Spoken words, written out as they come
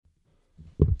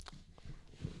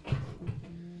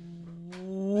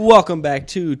Welcome back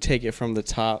to Take It From the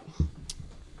Top.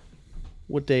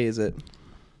 What day is it?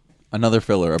 Another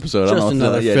filler episode. Just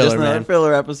another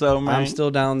filler episode, man. I'm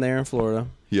still down there in Florida.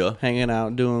 Yeah. Hanging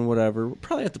out, doing whatever. We're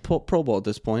probably at the Pro Bowl at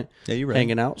this point. Yeah, you're right.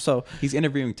 Hanging out. So he's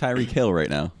interviewing Tyreek Hill right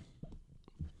now.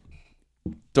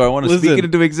 Do I want to speak it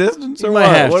into existence? You might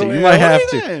have to. You might have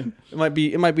to.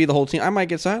 It might be the whole team. I might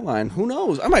get sidelined. Who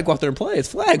knows? I might go out there and play. It's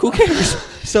flag. Who cares?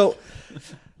 So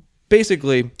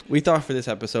basically, we thought for this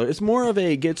episode, it's more of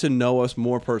a get to know us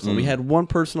more personal. We had one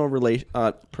personal relationship.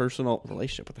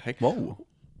 What the heck? Whoa.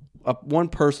 One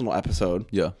personal episode.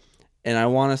 Yeah. And I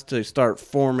want us to start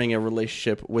forming a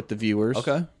relationship with the viewers.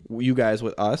 Okay. You guys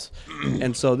with us.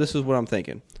 And so this is what I'm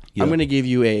thinking. Yeah. I'm going to give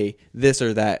you a this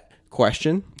or that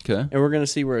question. Okay. And we're going to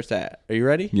see where it's at. Are you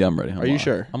ready? Yeah, I'm ready. Are you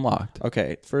sure? I'm locked.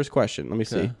 Okay. First question. Let me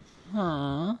see.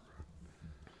 Aww.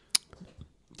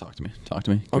 Talk to me. Give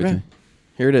it Okay. to me.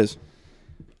 Here it is.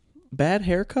 Bad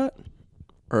haircut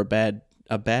or a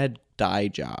bad dye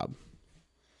job?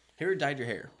 Have you ever dyed your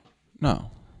hair?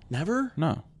 No. Never?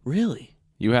 No. Really?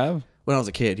 You have? When I was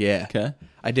a kid, yeah. Okay.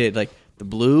 I did like the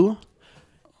blue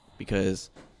because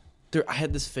I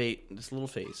had this little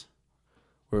phase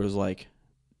where it was like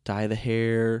dye the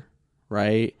hair,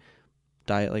 right?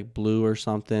 Dye it like blue or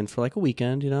something for like a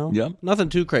weekend, you know? Yep. Nothing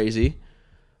too crazy,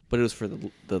 but it was for the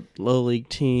little league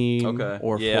team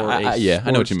or for a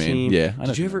I know what you mean. team. Yeah.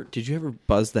 Did you ever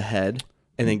buzz the head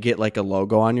and then get like a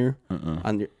logo on your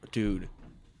dude?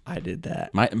 I did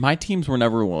that. My teams were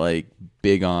never like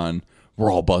big on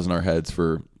we're all buzzing our heads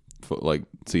for like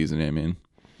season. I mean,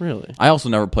 Really? I also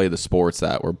never played the sports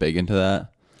that were big into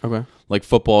that. Okay. Like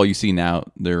football, you see now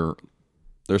there's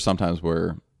sometimes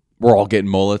where we're all getting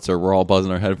mullets or we're all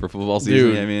buzzing our head for football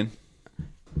season. Dude. I mean,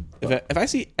 If I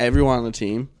see everyone on the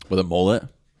team with a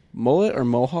mullet or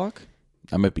mohawk,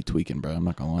 I might be tweaking, bro. I'm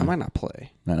not gonna lie. I might not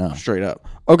play. I know. Straight up.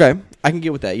 Okay, I can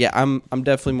get with that. Yeah, I'm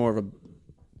definitely more of a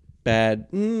bad.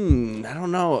 I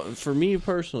don't know. For me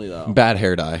personally, though, Bad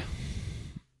hair dye.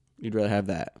 you'd rather have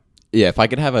that. Yeah, if I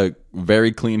could have a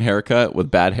very clean haircut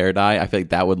with bad hair dye, I feel like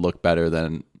that would look better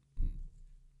than.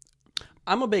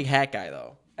 I'm a big hat guy,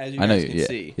 though, as you I know guys can yeah,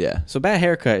 see. Yeah. So bad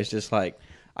haircut is just like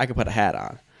I could put a hat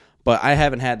on, but I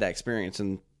haven't had that experience,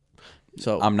 and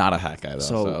so I'm not a hat guy though,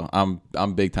 so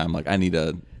I'm big time. Like I need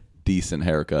a decent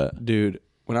haircut, dude.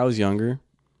 When I was younger,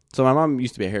 so my mom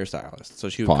used to be a hairstylist, so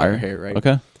she would cut her hair, right?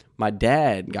 Okay. My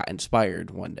dad got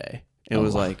inspired one day. It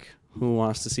was like, who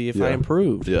wants to see if I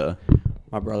improved? Yeah.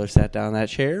 My brother sat down in that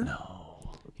chair.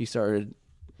 No. He started.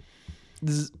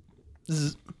 Zzz,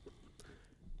 zzz.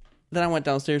 Then I went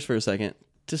downstairs for a second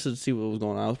just to see what was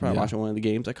going on. I was probably watching one of the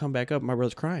games. I come back up. My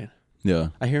brother's crying. Yeah.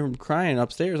 I hear him crying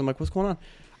upstairs. I'm like, what's going on?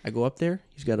 I go up there.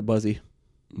 He's got a buzzy.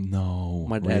 No.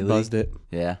 My dad buzzed it.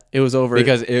 Yeah. It was over.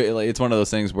 Because it's one of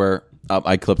those things where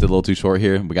I clipped it a little too short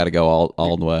here. We got to go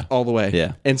all the way. All the way.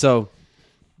 Yeah. And so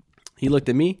he looked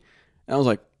at me, and I was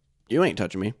like, you ain't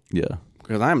touching me. Yeah.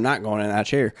 Because I'm not going in that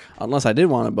chair unless I did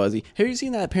want a buzzy. Have you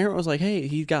seen that parent was like, hey,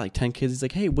 he's got like 10 kids. He's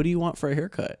like, hey, what do you want for a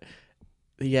haircut?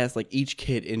 He asked like each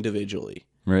kid individually.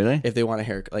 Really? If they want a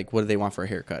haircut, like what do they want for a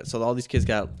haircut? So all these kids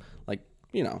got like,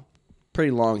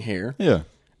 pretty long hair. Yeah.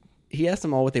 He asked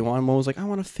them all what they want. One was like, I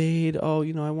want a fade. Oh,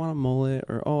 I want a mullet.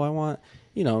 Or, oh, I want,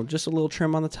 just a little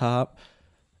trim on the top.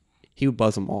 He would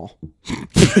buzz them all.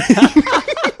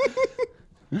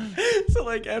 So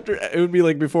like after, it would be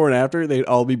like before and after, they'd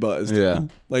all be buzzed. Yeah.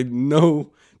 Like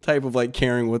no type of like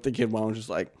caring what the kid wanted. Just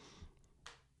like.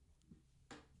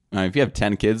 I mean, if you have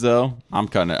 10 kids though, I'm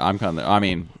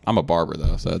a barber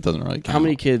though, so it doesn't really count. How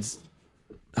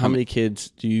many kids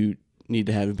do you need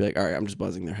to have to be like, all right, I'm just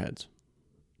buzzing their heads?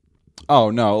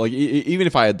 Oh no, like even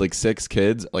if I had like 6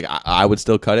 kids, like I would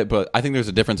still cut it, but I think there's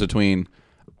a difference between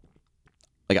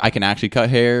like I can actually cut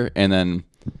hair and then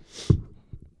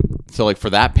so like for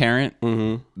that parent,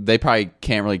 they probably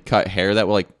can't really cut hair that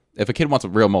will like if a kid wants a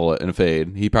real mullet and a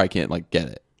fade, he probably can't like get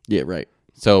it. Yeah, right.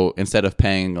 So instead of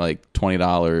paying like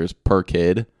 $20 per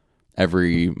kid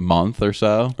every month or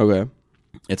so, Okay.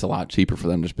 it's a lot cheaper for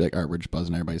them to just be like, all right, we're just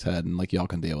buzzing everybody's head and like y'all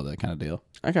can deal with it kind of deal.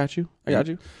 I got you.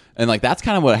 And like that's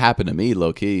kind of what happened to me,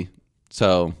 low key.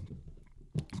 So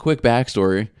quick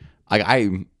backstory.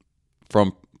 I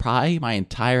from probably my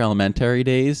entire elementary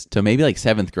days to maybe like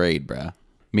 7th grade, bruh.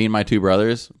 Me and my 2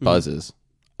 brothers, buzzes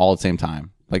all at the same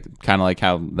time. Like kind of like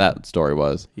how that story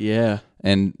was. Yeah.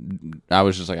 And I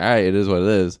was just like, all right, it is what it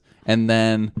is. And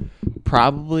then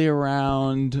probably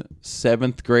around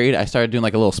 7th grade, I started doing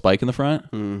like a little spike in the front.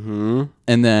 Mm-hmm.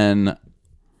 And then,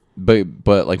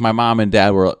 but like my mom and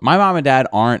dad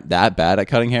aren't that bad at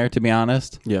cutting hair, to be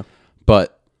honest. Yeah.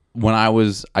 But when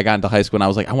I got into high school and I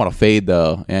was like, I want to fade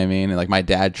though. You know what I mean? And like my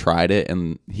dad tried it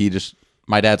and he just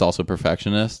my dad's also a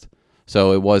perfectionist,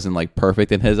 so it wasn't like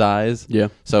perfect in his eyes. Yeah.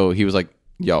 So he was like,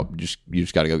 "Yo, you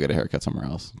just got to go get a haircut somewhere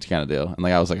else," kind of deal. And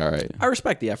like I was like, "All right." I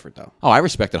respect the effort though. Oh, I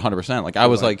respect it 100%. Like I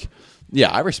was like, yeah,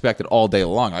 I respect it all day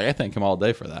long. Like I thank him all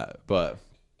day for that. But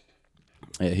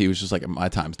yeah, he was just like, "My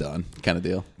time's done," kind of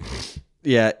deal.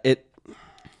 Yeah,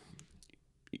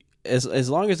 as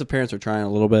long as the parents are trying a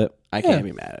little bit, I can't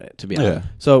be mad at it, to be honest.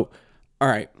 So, all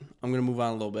right, I'm gonna move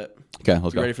on a little bit. Okay,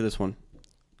 let's go. Ready for this one?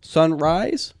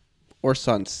 Sunrise or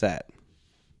sunset?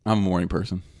 I'm a morning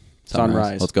person.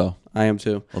 Sunrise. Let's go. I am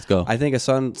too. Let's go. I think a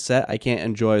sunset I can't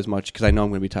enjoy as much because I know I'm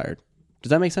gonna be tired. Does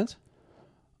that make sense?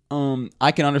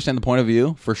 I can understand the point of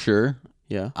view for sure.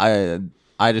 Yeah.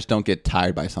 I just don't get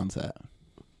tired by sunset.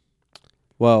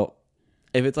 Well,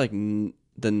 if it's like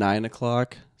the 9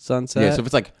 o'clock sunset, Yeah, so if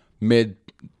it's like mid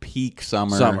peak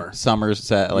summer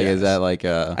set, like is that like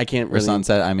I can't or really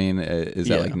sunset? I mean, is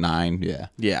that like 9? Yeah.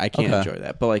 Yeah, I can't enjoy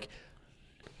that. But like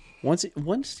once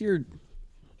you're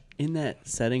in that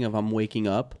setting of I'm waking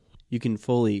up, you can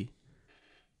fully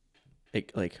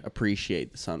like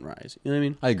appreciate the sunrise. You know what I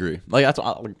mean? I agree. Like that's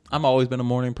I'm always been a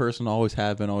morning person, always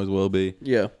have been, always will be.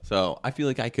 Yeah. So I feel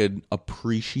like I could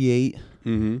appreciate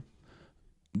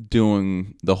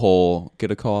doing the whole get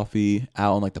a coffee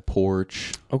out on like the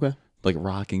porch. Okay. Like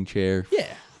rocking chair. Yeah.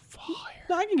 Fire.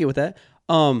 No, I can get with that.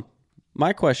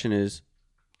 My question is,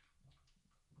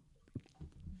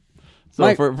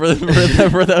 so for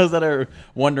those that are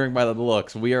wondering by the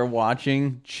looks, we are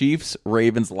watching Chiefs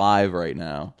Ravens live right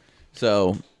now.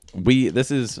 So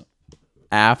this is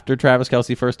after Travis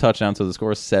Kelce first touchdown, so the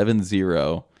score is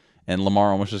 7-0, and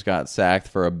Lamar almost just got sacked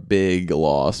for a big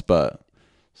loss, but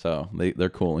so they're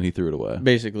cool and he threw it away.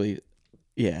 basically,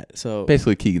 yeah. So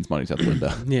Basically Keegan's money's out the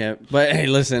window. yeah, but hey,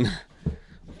 listen,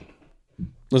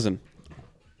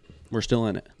 we're still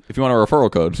in it. If you want a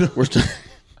referral code, We're still.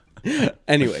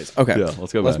 Anyways, okay. Yeah,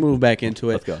 let's go Let's back. move back into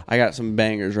it. Let's go. I got some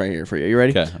bangers right here for you. You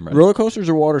ready? Okay, I'm ready. Roller coasters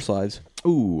or water slides?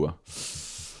 Ooh.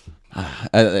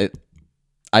 I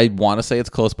want to say it's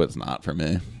close, but it's not for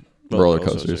me. Roller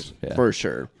coasters. Yeah. For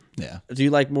sure. Yeah. Do you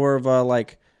like more of a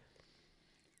like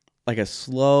a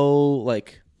slow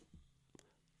like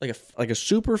a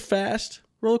super fast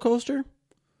roller coaster,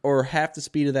 or half the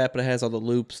speed of that, but it has all the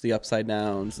loops, the upside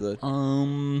downs, the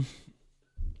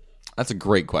That's a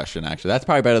great question, actually. That's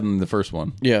probably better than the first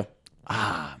one. yeah.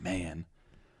 Ah, man.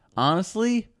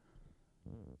 Honestly,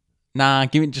 nah,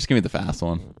 give me the fast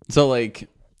one. So like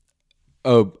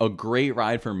a great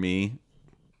ride for me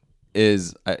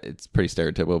is it's pretty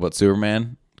stereotypical, but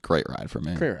Superman, great ride for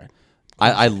me. Great ride.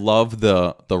 I love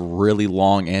the really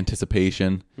long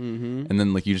anticipation, and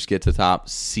then like you just get to the top,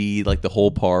 see like the whole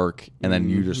park, and then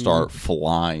you just start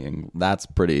flying. That's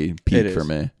pretty peak for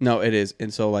me. No, it is.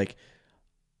 And so like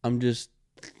I'm just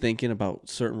thinking about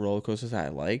certain roller coasters that I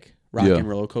like. Rock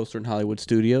Roller Coaster in Hollywood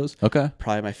Studios. Okay.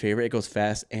 Probably my favorite. It goes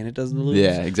fast and it does the loops.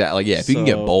 Yeah, exactly. Like, yeah, if you can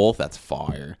get both, that's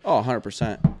fire. Oh,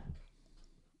 100%.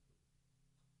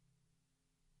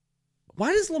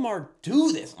 Why does Lamar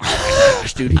do this? Oh my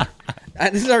gosh, dude.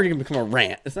 This is already going to become a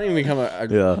rant. It's not even become a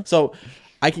Yeah. So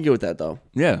I can get with that, though.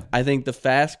 Yeah. I think the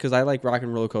fast, because I like Rock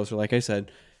and Roller Coaster, like I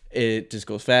said, it just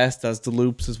goes fast, does the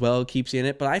loops as well, keeps you in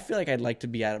it. But I feel like I'd like to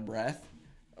be out of breath.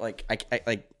 Like,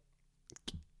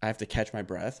 I have to catch my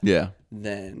breath. Yeah.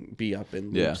 Then be up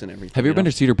in loops and everything. Have you ever been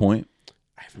to Cedar Point?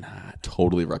 I have not.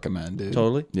 Totally recommend, dude.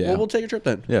 Totally? Yeah. Well, we'll take a trip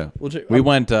then. Yeah. We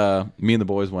went, me and the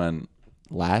boys went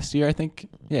last year, I think.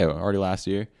 Yeah, already last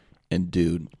year. And,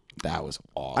 dude, that was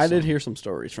awesome. I did hear some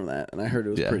stories from that, and I heard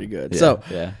it was pretty good. Yeah. So,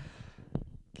 yeah.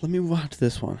 let me move on to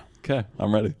this one. Okay,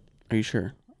 I'm ready. Are you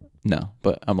sure? No,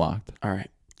 but I'm locked. All right.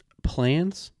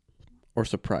 Plans or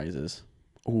surprises?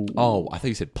 Ooh. Oh, I thought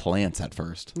you said plants at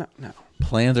first. No.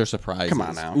 Plans or surprises? Come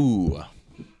on now. Ooh.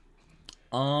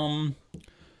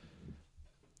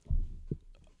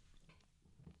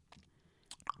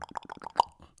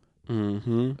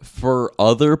 For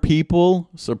other people,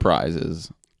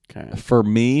 surprises. Okay. For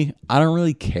me, I don't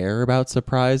really care about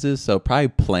surprises, so probably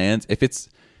plans.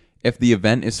 If the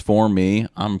event is for me,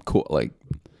 I'm cool. Like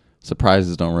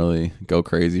surprises don't really go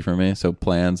crazy for me, so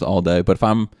plans all day. But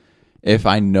if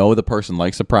I know the person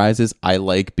likes surprises, I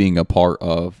like being a part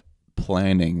of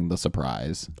planning the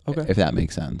surprise. Okay. If that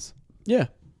makes sense. Yeah.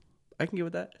 I can get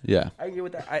with that. Yeah. I can get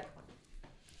with that.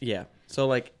 Yeah. So,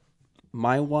 like,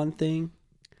 my one thing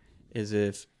is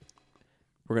if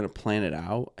we're going to plan it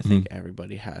out, I think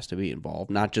everybody has to be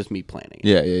involved, not just me planning it.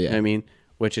 Yeah. You know what I mean?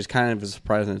 Which is kind of a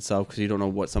surprise in itself because you don't know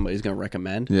what somebody's going to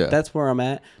recommend. Yeah. That's where I'm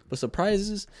at. But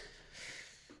surprises,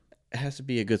 it has to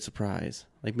be a good surprise.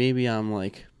 Like, maybe I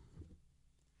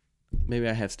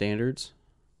have standards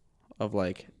of,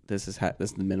 like, this is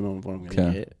the minimum of what I'm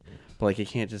going to get. but like it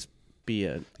can't just be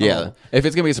a If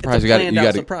it's gonna be a surprise, it's a you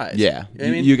got to surprise. Yeah, You know what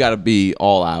I mean? you got to be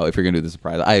all out if you're gonna do the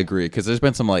surprise. I agree because there's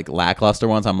been some like lackluster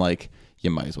ones. I'm like, you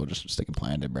might as well just stick and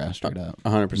planned it, bro. Straight up.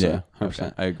 100%. 100%.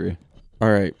 Okay, I agree. All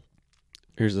right,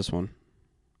 here's this one: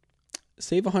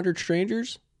 save 100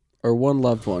 strangers or one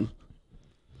loved one.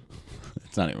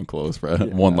 It's not even close, bro.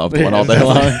 One loved one all day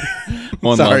long.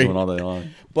 One Sorry. loved one all day long.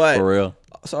 But for real,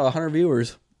 so 100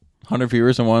 viewers, 100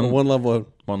 viewers and one loved one.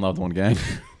 one loved one gang.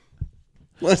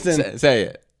 Listen, say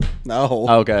it. no.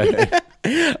 Okay.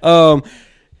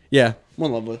 Yeah,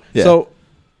 one loved one. Yeah. So,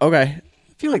 okay,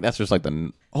 I feel like that's just like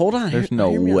the. hold on. There's no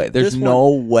hear me way. out. There's no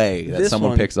way that this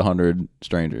someone one- picks 100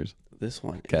 strangers. This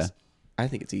one. Okay. I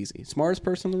think it's easy. Smartest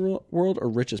person in the world or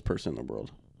richest person in the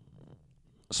world?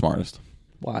 Smartest.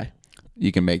 Why?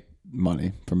 You can make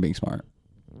money from being smart.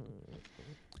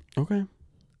 Okay.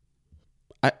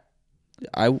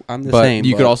 I'm the But same.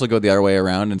 you could also go the other way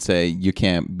around and say you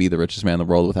can't be the richest man in the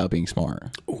world without being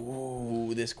smart.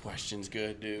 Ooh, this question's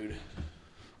good, dude.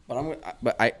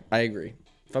 But I agree.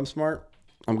 If I'm smart,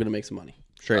 I'm gonna make some money.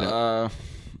 Straight up.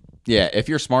 Yeah, if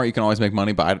you're smart, you can always make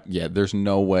money. But there's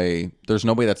no way. There's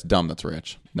nobody that's dumb that's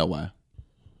rich. No way.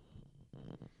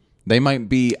 They might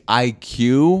be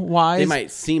IQ wise. They might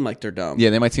seem like they're dumb.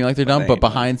 Yeah, they might seem like they're dumb, they but ain't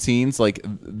behind scenes, like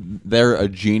they're a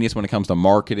genius when it comes to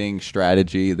marketing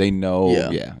strategy. They know.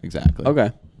 Yeah, exactly.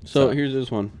 Okay. So here's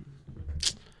this one: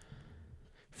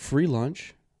 free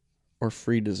lunch or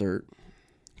free dessert?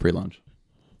 Free lunch.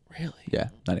 Really? Yeah,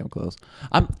 not even close.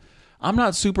 I'm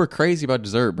not super crazy about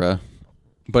dessert, bro.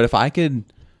 But if I could,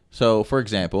 so for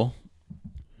example,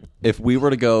 if we were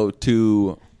to go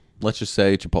to, let's just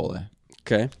say Chipotle.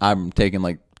 Okay. I'm taking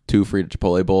like 2 free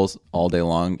Chipotle bowls all day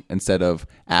long instead of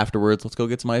afterwards. Let's go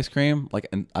get some ice cream. Like,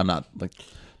 and I'm not like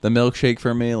the milkshake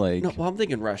for me. Like, No, well, I'm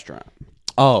thinking restaurant.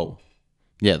 oh,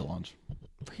 yeah, the lunch.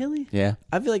 Really? Yeah,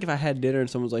 I feel like if I had dinner and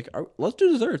someone's like, let's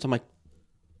do desserts, I'm like,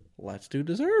 let's do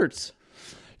desserts.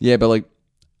 yeah, but like,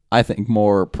 I think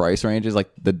more price ranges.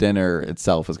 Like the dinner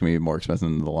itself is gonna be more expensive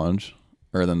than the lunch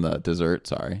or than the dessert.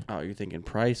 Sorry. Oh, you're thinking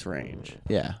price range.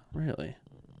 Yeah. Really?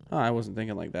 Oh, I wasn't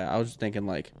thinking like that. I was just thinking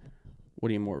like, what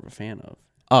are you more of a fan of?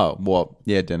 Oh well,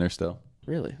 yeah, dinner still.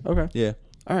 Really? Okay. Yeah.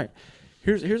 All right.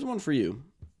 Here's one for you.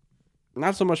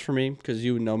 Not so much for me because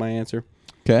you would know my answer.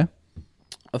 Okay.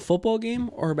 A football game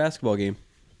or a basketball game?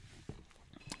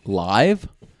 Live,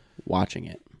 Watching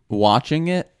it. watching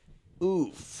it.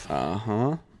 Oof.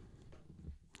 Uh-huh.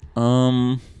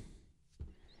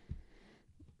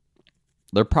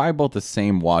 They're probably both the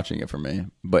same watching it for me,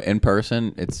 but in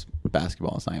person, it's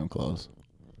basketball. It's not even close.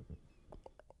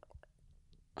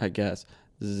 I guess.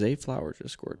 Zay Flowers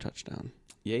just scored a touchdown.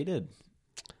 Yeah, he did.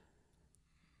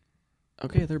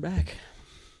 Okay, they're back.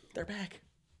 They're back.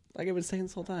 Like I've been saying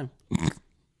this whole time.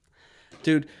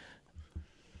 Dude.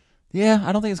 Yeah,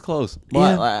 I don't think it's close.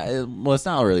 Yeah. Well, it's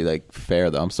not really like fair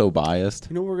though. I'm so biased.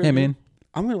 You know what we're Hey, gonna do? man.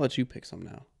 I'm gonna let you pick some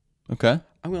now. Okay.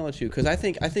 I'm gonna let you because I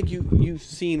think you've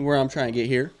seen where I'm trying to get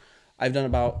here. I've done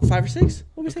about 5 or 6.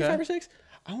 What we say, Okay. 5 or 6?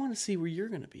 I want to see where you're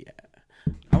gonna be at.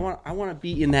 I want to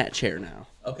be in that chair now.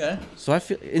 Okay. So I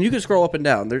feel, and you can scroll up and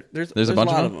down. There's a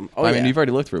bunch lot of them. Oh, I yeah. mean, you've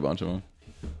already looked through a bunch of them.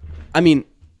 I mean,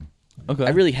 Okay. I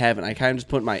really haven't. I kind of just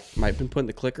put been putting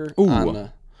the clicker Ooh. on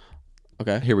the.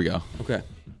 Okay. Here we go. Okay.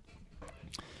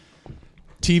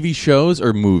 TV shows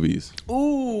or movies?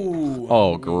 Ooh.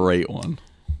 Oh, great one.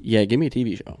 Yeah, give me a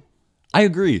TV show. I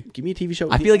agree. Give me a TV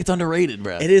show. I feel like it's underrated,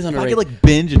 bro. It is If underrated. I could like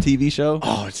binge a TV show.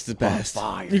 Oh, it's the best.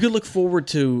 fire. You could look forward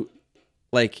to,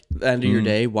 like, the end of your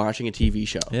day watching a TV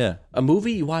show. Yeah. A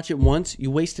movie, you watch it once,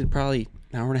 you wasted probably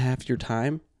an hour and a half of your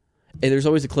time, and there's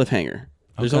always a cliffhanger.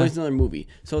 There's Okay. always another movie.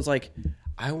 So it's like,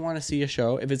 I want to see a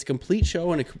show. If it's a complete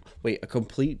show and a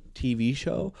complete TV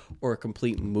show or a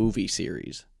complete movie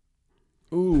series.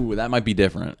 Ooh, that might be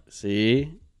different.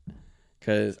 See?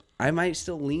 Because I might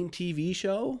still lean TV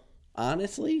show,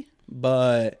 honestly,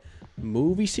 but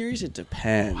movie series, it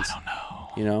depends. I don't know.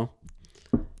 You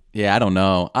know? Yeah, I don't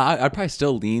know. I'd probably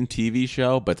still lean TV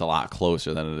show, but it's a lot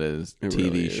closer than it is It TV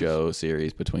really is. show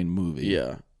series between movie.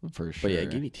 Yeah. For sure. But yeah,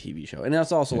 give me TV show. And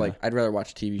that's also like, I'd rather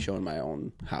watch a TV show in my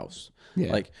own house.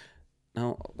 Yeah. Like,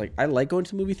 no, like I like going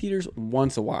to movie theaters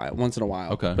once in a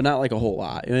while. Okay. But not like a whole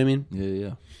lot. You know what I mean?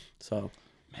 Yeah. So,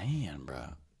 Man, bro.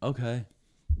 Okay.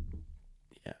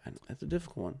 yeah, it's a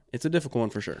difficult one. It's a difficult one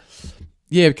for sure.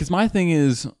 Yeah, because my thing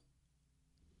is,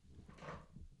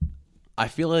 I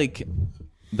feel like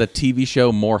the TV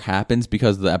show more happens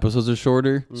because the episodes are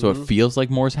shorter, so it feels like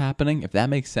more is happening. If that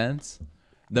makes sense.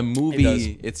 The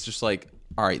movie, it's just like,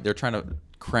 all right, they're trying to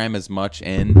cram as much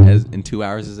in 2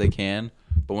 hours as they can.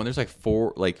 But when there's like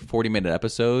 40-minute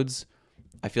episodes,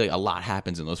 I feel like a lot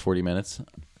happens in those 40 minutes.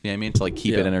 You know what I mean? To like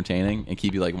keep Yeah. it entertaining and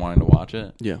keep you like wanting to watch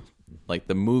it. Yeah, Like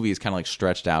the movie is kind of like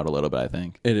stretched out a little bit, I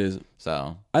think. it is.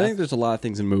 So I think there's a lot of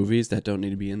things in movies that don't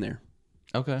need to be in there.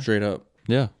 okay. Straight up.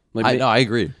 Yeah. Like I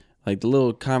agree. Like the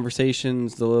little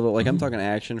conversations, the little I'm talking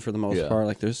action for the most Yeah. part.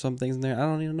 Like there's some things in there I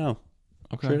don't even know.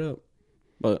 Okay. Straight up.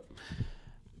 But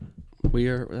we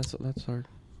are that's our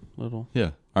little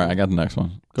Yeah. All right, I got the next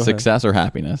one. Go ahead. Success or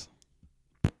happiness?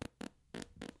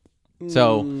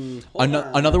 So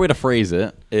another way to phrase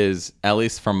it is, at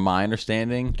least from my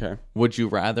understanding, Okay. would you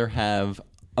rather have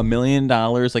 $1 million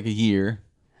like a year,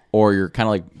 or you're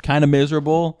kind of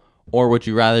miserable, or would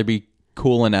you rather be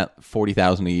cooling at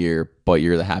 40,000 a year, but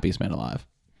you're the happiest man alive?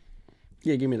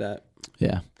 Yeah, give me that.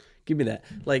 Yeah. Give me that.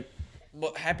 Like,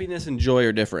 well, happiness and joy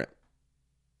are different.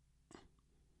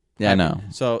 Yeah, I know.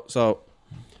 So,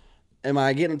 am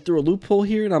I getting through a loophole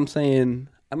here? And I'm saying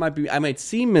I might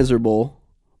seem miserable,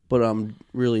 but I'm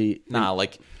really Nah,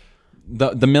 like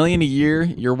the million a year,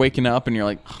 you're waking up and you're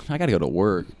like, oh, I got to go to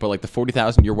work. But like the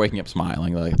 40,000, you're waking up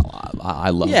smiling. Like, oh, I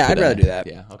love. Yeah, today. I'd rather do that.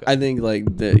 Yeah. Okay. I think like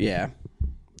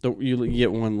you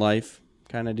get one life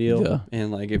kind of deal, Yeah.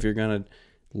 and like if you're gonna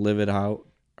live it out,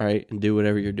 right, and do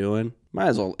whatever you're doing, might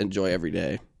as well enjoy every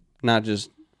day, not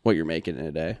just what you're making in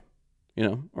a day,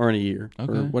 or in a year or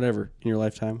whatever in your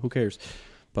lifetime. Who cares?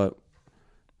 But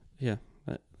yeah,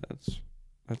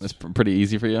 that's pretty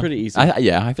easy for you. pretty easy.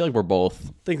 I feel like we're both.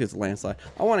 I think it's a landslide.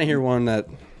 I want to hear one that.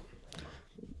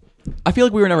 I feel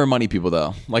like we were never money people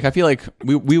though. Like I feel like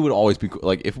we would always be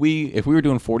like if we were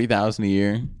doing 40,000 a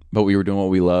year, but we were doing what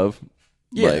we love.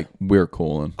 Yeah. Like we're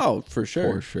cooling. Oh, for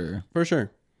sure. For sure. For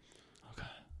sure.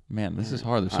 Man, this is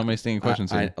hard. There's so many stinging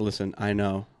questions here. Listen, I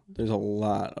know. There's a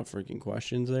lot of freaking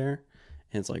questions there.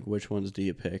 And it's like, which ones do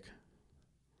you pick?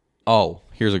 Oh,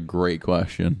 here's a great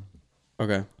question.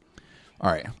 Okay.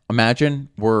 All right. Imagine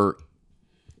we're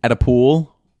at a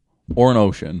pool or an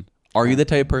ocean. Are you the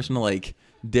type of person to like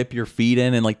dip your feet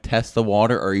in and like test the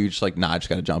water, or are you just like, nah, I just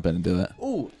gotta jump in and do it?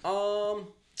 Ooh,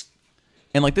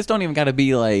 And like this don't even gotta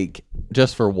be like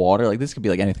just for water. Like this could be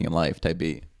like anything in life type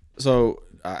beat. So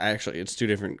actually, it's two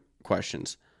different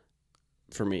questions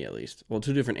for me, at least. Well,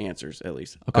 two different answers, at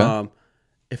least. Okay.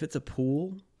 If it's a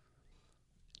pool,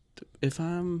 if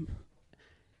I'm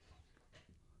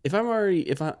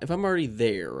already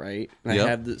there, right? And Yep. I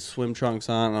have the swim trunks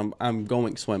on. I'm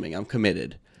going swimming. I'm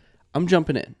committed. I'm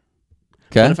jumping in.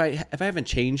 Okay. But if I haven't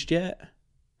changed yet,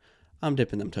 I'm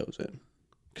dipping them toes in.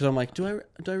 Because I'm like, do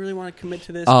I really want to commit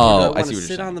to this? Oh, or do I I see want what to you're sit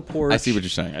saying. on the porch I see what you're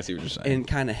saying. and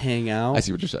kind of hang out. I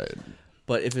see what you're saying.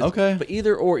 But if it's Okay. but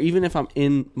either or, even if I'm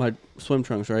in my swim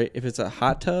trunks, right? If it's a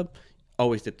hot tub,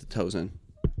 always dip the toes in.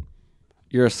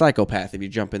 You're a psychopath if you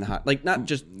jump in the hot, like not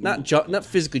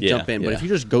physically jump in, but yeah. if you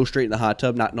just go straight in the hot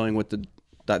tub, not knowing what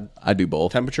that I do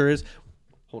both. temperature is.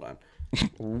 Hold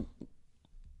on,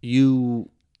 you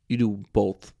do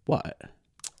both. What?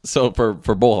 So for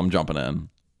both, I'm jumping in.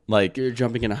 Like You're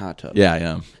jumping in a hot tub. yeah, I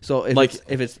am. So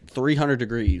if it's 300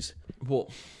 degrees, Well,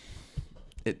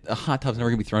 a hot tub's never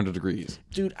gonna be 300 degrees.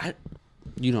 dude,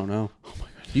 you don't know. Oh my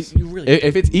goodness. You really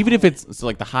If it's so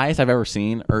like the highest I've ever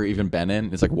seen or even been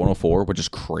in is like 104, which is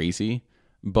crazy.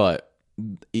 But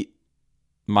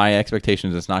my expectation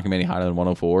is it's not gonna be any hotter than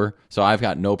 104. So I've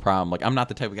got no problem. Like I'm not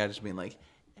the type of guy just being like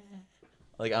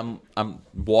I'm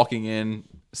walking in,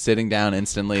 sitting down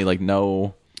instantly. Like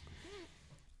no.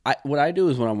 what I do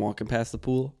is when I'm walking past the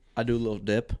pool, I do a little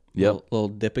dip, Yep. little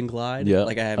dip and glide. Yep.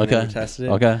 Like I haven't Okay. ever tested it.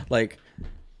 Okay. Like,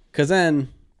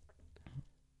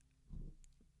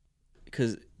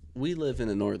 because we live in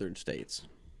the northern states.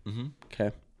 Mm-hmm.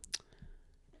 Okay.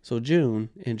 So June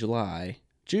and July,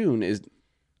 June is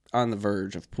on the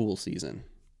verge of pool season.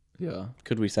 Yeah.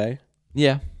 Could we say?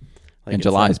 Yeah. Like And it's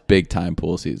July like is big time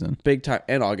pool season. big time,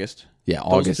 and August. Yeah,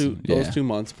 Those August. Those 2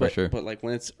 months, for but, sure. But like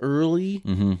when it's early,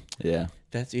 Mm-hmm. Yeah.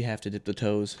 that's you have to dip the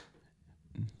toes.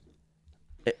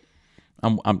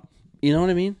 I'm You know what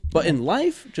I mean? But in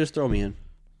life, just throw me in.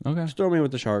 okay. Just throw me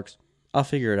with the sharks. I'll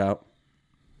figure it out.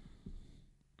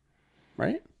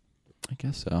 Right? I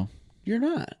guess so. You're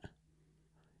not.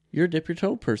 You're a dip your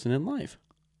toe person in life.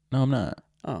 No, I'm not.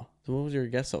 Oh, so what was your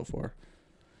guess so for?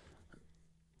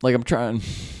 Like I'm trying.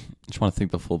 Just want to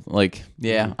think the full. Like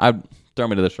yeah, I'd throw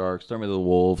me to the Sharks. Throw me to the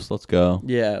Wolves. Let's go.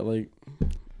 Yeah, like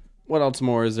what else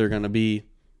more is there gonna be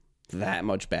that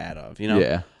much bad of? You know?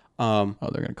 Yeah. Oh,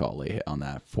 they're gonna call a late hit on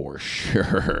that for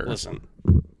sure. Listen,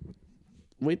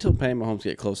 wait till Pat Mahomes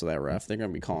get close to that ref. They're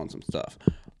gonna be calling some stuff.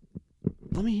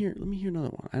 Let me hear another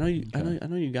one. I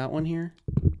know you got one here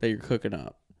that you're cooking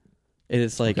up. And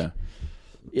it's like, Okay.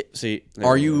 see,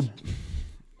 Are you?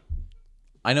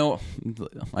 I know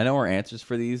our answers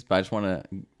for these, but I just want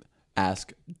to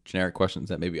ask generic questions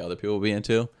that maybe other people will be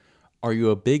into. Are you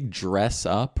a big dress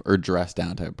up or dress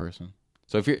down type of person?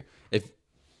 So if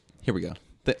here we go.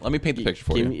 Let me paint the picture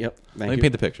for you. Yep. Let me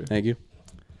paint the picture. Thank you.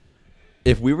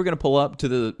 If we were going to pull up to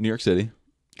the New York City,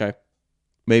 Okay.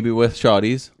 maybe with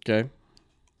shawties, Okay.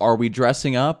 are we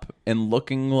dressing up and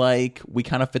looking like we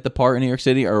kind of fit the part in New York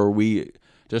City, or are we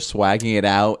just swagging it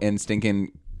out in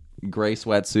stinking gray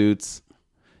sweatsuits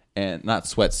and not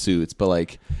sweatsuits, but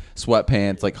like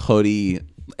sweatpants, like hoodie,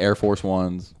 Air Force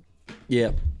Ones?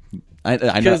 Yeah.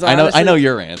 I know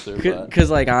your answer.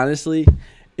 Because like honestly,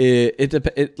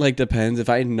 it like depends. If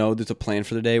I know there's a plan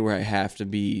for the day where I have to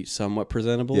be somewhat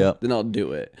presentable, then I'll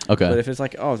do it. Okay. But if it's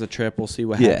like, oh, it's a trip, we'll see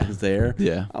what happens there.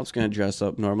 Yeah. I'm just gonna dress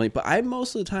up normally. But I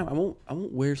most of the time I won't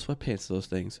wear sweatpants to those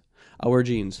things. I'll wear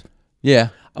jeans. Yeah.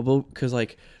 I will because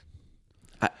like.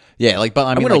 But I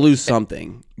mean, I'm gonna lose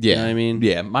something. Yeah. You know what I mean?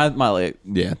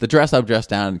 Yeah. The dress up, dress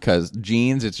down, because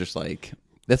jeans, it's just like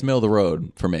that's middle of the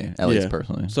road for me, at least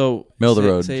personally. So middle of the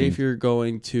road. Say if you're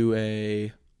going to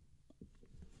a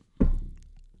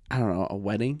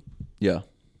wedding. Yeah.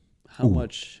 How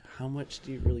much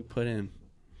do you really put in?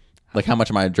 Like how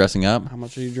much am I dressing up? How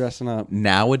much are you dressing up?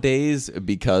 Nowadays,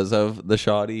 because of the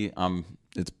shoddy,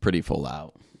 it's pretty full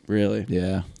out. Really?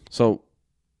 Yeah. So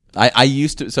I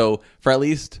used to, so for at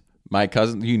least my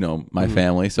cousin, my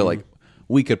family, so like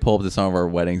we could pull up to some of our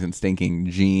weddings in stinking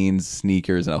jeans,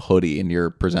 sneakers, and a hoodie, and you're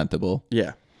presentable.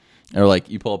 Yeah. Or like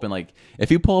you pull up in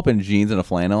if you pull up in jeans and a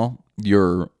flannel,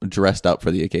 you're dressed up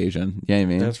for the occasion. You know what I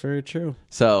mean? That's very true.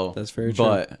 So that's very true.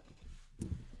 But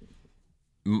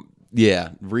yeah,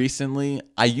 recently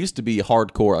I used to be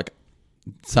hardcore. Like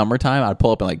summertime, I'd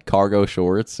pull up in like cargo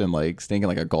shorts and like stinking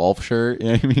like a golf shirt. You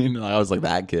know what I mean? I was like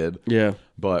that kid. Yeah.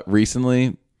 But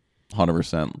recently,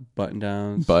 100% button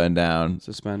down,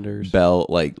 suspenders, belt,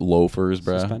 like loafers,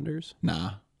 bro. Suspenders?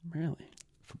 Nah. Really?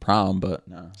 For prom, but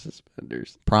nah.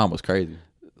 Suspenders. Prom was crazy.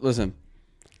 Listen.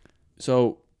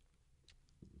 So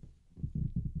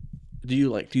when do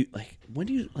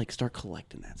you like start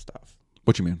collecting that stuff?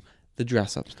 What you mean? The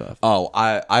dress up stuff. Oh,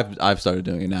 I've started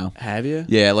doing it now. Have you?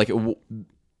 Yeah, like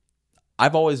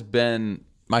I've always been.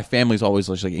 My family's always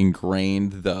like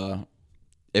ingrained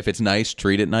if it's nice,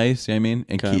 treat it nice. You know what I mean?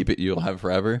 And keep it. You'll have it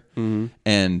forever. Mm-hmm.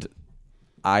 And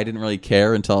I didn't really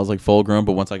care until I was like full grown.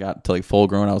 But once I got to like full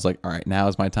grown, I was like, all right, now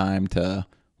is my time to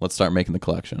let's start making the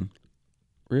collection.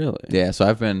 Really? Yeah. So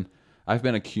I've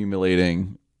been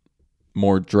accumulating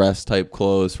more dress type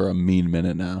clothes for a mean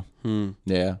minute now.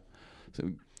 Yeah.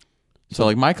 So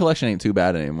like my collection ain't too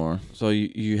bad anymore. So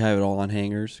you have it all on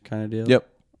hangers kind of deal? Yep.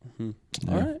 Mm-hmm.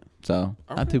 Yeah. All right. So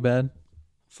not too bad.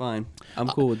 Fine. I'm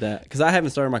cool with that because I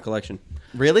haven't started my collection.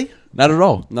 Really? Not at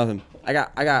all. Nothing. I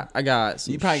got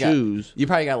some shoes. You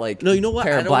probably got like no. You know what?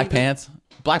 Pair of black pants.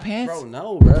 Black pants? Bro,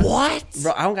 no, bro. What?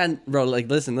 Bro, I don't got. Bro, like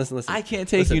listen. I can't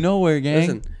take you nowhere, gang.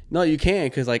 Listen. No, you can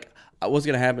because like what's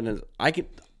gonna happen is I can.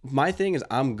 My thing is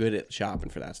I'm good at shopping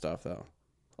for that stuff though.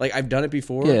 Like I've done it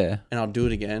before. Yeah. And I'll do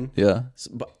it again. Yeah.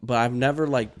 But I've never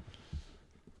like.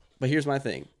 But here's my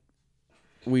thing.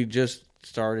 We just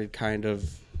started kind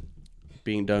of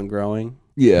being done growing.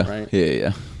 Yeah. Right.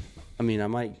 Yeah. I mean, I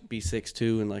might be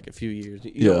 6'2" in like a few years.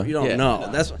 You don't know.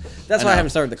 No. That's why I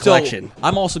haven't started the collection. So,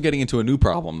 I'm also getting into a new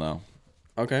problem though.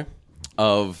 Okay.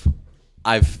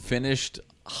 I've finished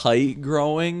height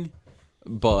growing,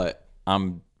 but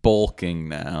I'm bulking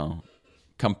now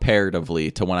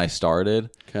comparatively to when I started.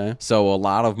 Okay. So a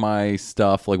lot of my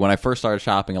stuff, like when I first started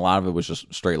shopping, a lot of it was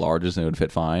just straight larges and it would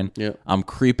fit fine. Yep. I'm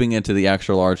creeping into the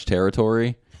extra large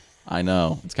territory. I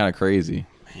know. It's kind of crazy.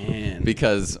 Man.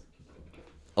 Because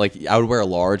like I would wear a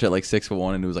large at like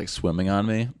 6'1" and it was like swimming on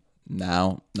me.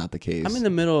 Now, not the case. I'm in the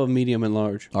middle of medium and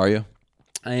large. Are you?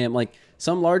 I am. Like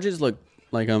some larges look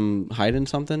like I'm hiding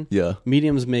something. Yeah.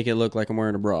 Mediums make it look like I'm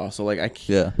wearing a bra. So like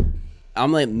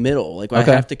I'm like middle. Like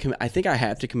okay. I have to I think I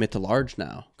have to commit to large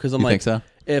now because I'm you like think so?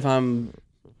 If I'm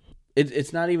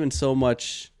it's not even so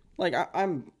much like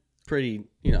I'm pretty,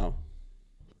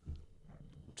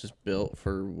 just built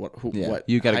for what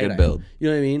you got a good build. You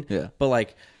know what I mean? Yeah. But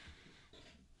like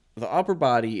the upper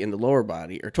body and the lower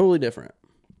body are totally different.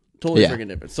 Totally freaking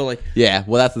different. So like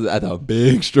well that's a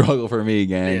big struggle for me,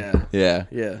 gang. Yeah.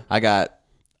 I got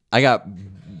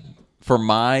for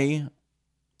my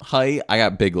height, I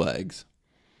got big legs.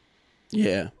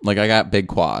 Yeah. Like I got big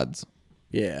quads.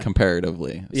 Yeah.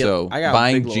 Comparatively. Yep. So I got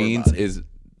buying big jeans body. is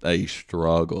a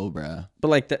struggle, bruh. But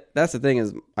like that's the thing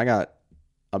is I got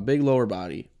a big lower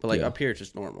body, but like up here it's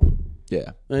just normal.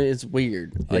 Yeah. It's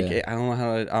weird. Like I don't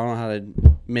know how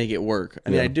to make it work. I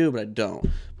mean I do, but I don't.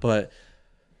 But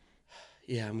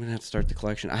yeah, I'm gonna have to start the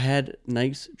collection. I had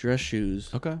nice dress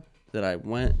shoes. Okay. That I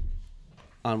went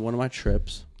on one of my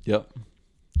trips Yep.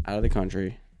 out of the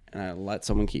country, and I let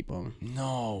someone keep them.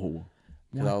 No.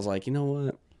 Because I was like, you know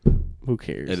what? Who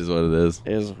cares? It is what it is.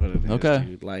 It is what it is, Okay.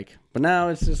 dude. Like, but now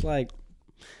it's just like,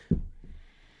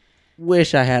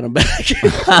 wish I had them back.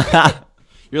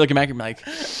 You're looking back and be like,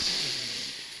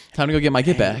 time to go get my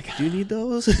get back. Do you need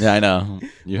those? Yeah, I know.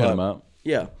 You hit them up.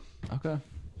 Yeah. Okay.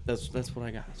 That's what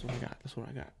I got. That's what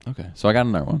I got. Okay. So I got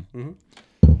another one.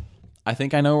 Mm-hmm. I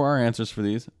think I know our answers for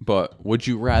these, but would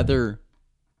you rather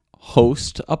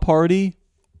host a party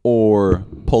or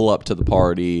pull up to the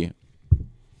party,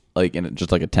 like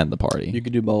just like attend the party? You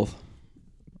could do both.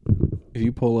 If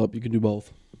you pull up, you can do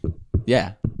both.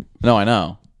 Yeah. No, I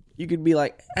know. You could be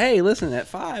like, hey, listen, at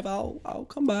 5, I'll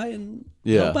come by and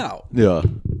help out. Yeah.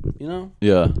 You know?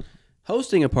 Yeah.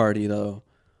 Hosting a party, though.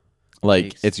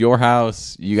 Like, it's your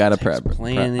house. You got to prep.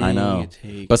 Planning. I know.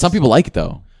 But some people like it,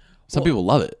 though. Some people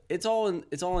love it. It's all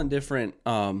in different,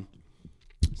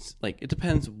 like, it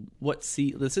depends what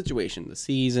the situation, the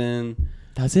season.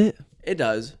 Does it? It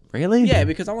does. Really? Yeah,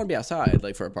 because I want to be outside,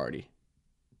 like, for a party.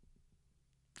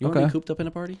 You want to Okay. be cooped up in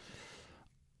a party?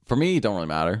 For me, it don't really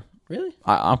matter. Really?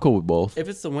 I'm cool with both. If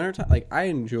it's the wintertime, like, I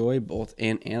enjoy both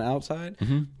in and outside.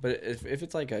 Mm-hmm. But if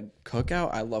it's like a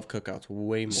cookout, I love cookouts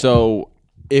way more. So,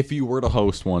 if you were to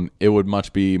host one, it would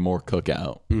much be more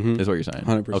cookout, is what you're saying.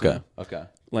 100%. Okay.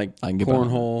 Like I can get behind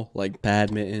cornhole, like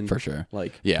badminton. For sure.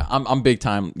 Like, Yeah, I'm big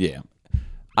time. Yeah.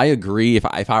 I agree. If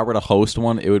I were to host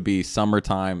one, it would be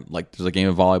summertime. Like, there's a game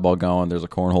of volleyball going. There's a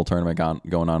cornhole tournament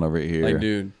going on over here. like,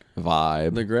 dude,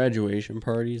 Vibe. the graduation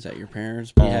parties that your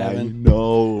parents be having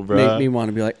No, bro. make me want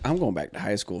to be like, I'm going back to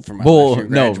high school for my Well, last year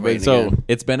no, graduating but so again.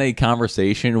 it's been a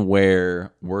conversation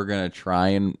where we're gonna try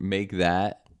and make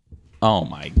that. Oh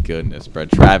my goodness, bro!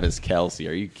 Travis Kelce,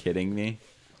 are you kidding me?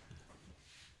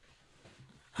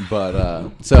 But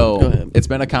Go so ahead. it's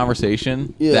been a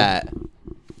conversation Yeah. that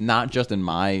not just in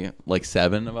my like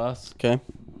 7 of us, Okay.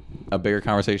 a bigger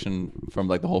conversation from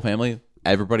like the whole family.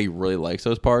 Everybody really likes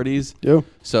those parties. Yeah.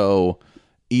 So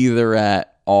either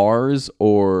at ours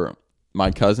or my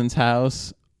cousin's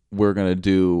house, we're gonna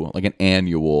do like an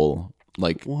annual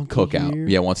like Once a cookout. year?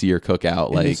 Yeah, once a year cookout.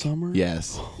 In like the summer?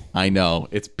 Yes, I know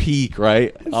it's peak,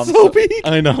 right? I'm so peak.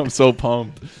 I know. I'm so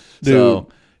pumped, Dude. So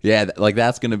yeah, like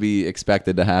that's gonna be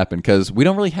expected to happen because we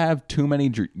don't really have too many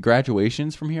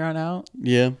graduations from here on out.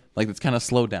 Yeah. Like it's kind of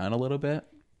slowed down a little bit.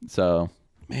 So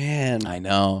Man. I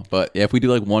know, but if we do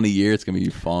like one a year, it's gonna be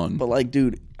fun. But like,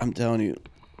 dude, I'm telling you,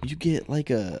 you get like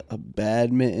a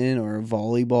badminton or a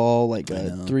volleyball, like a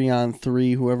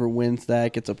 3-on-3. Whoever wins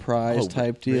that gets a prize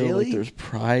type deal. really? Like there's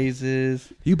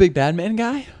prizes. You a big badminton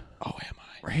guy? Oh, am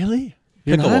I? Really?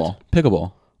 You're Pickleball. not?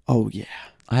 Pickleball. Oh yeah.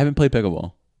 I haven't played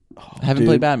pickleball. I haven't dude.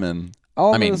 played badminton.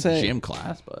 All I I'm mean, gonna say, gym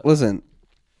class, but listen,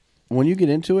 when you get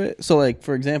into it, so like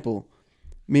for example,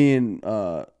 me and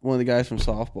one of the guys from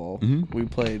softball, we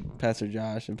played Pastor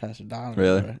Josh and Pastor Donovan.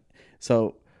 Really? Right?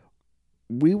 So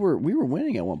we were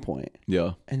winning at one point,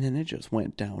 yeah. and then it just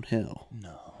went downhill.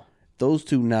 No, those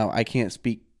two now I can't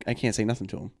speak. I can't say nothing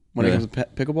to them when Really? it comes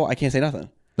to pickleball. I can't say nothing.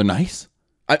 They're nice.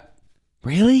 I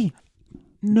Really?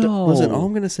 No. listen. All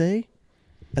I'm gonna say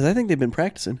is I think they've been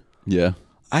practicing. Yeah.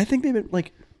 I think they've been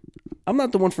like. I'm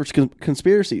not the one for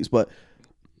conspiracies, but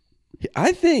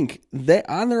I think they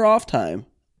on their off time.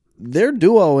 They're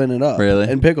duoing it up. Really?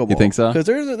 In pickleball. You think so? Because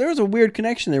there's a weird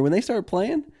connection there. When they started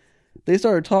playing, they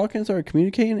started talking, started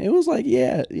communicating. It was like,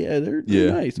 they're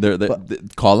nice. They're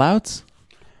call outs?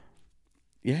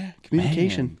 Yeah,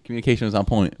 communication. Man, communication is on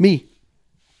point. Me.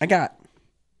 I got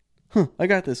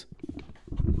this.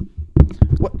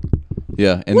 What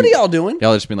Yeah. And What are y'all doing?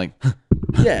 Y'all just been like,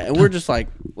 Yeah, and we're just like,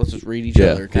 let's just read each Yeah,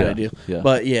 other kind of yeah, deal. yeah.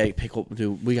 But yeah, pickle,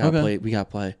 dude, we gotta Okay. play. We gotta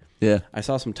play. yeah. I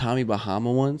saw some Tommy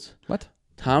Bahama ones. What?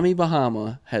 Tommy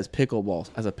Bahama has pickleball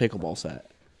as a pickleball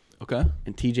set, Okay.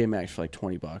 and TJ Maxx for like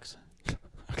 $20.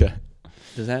 Okay.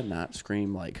 Does that not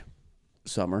scream like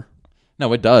summer?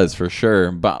 No, it does for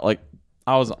sure. But like,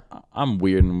 I'm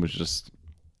weird and was just.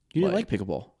 You didn't like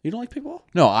pickleball. You don't like pickleball?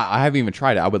 No, I haven't even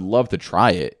tried it. I would love to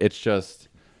try it. It's just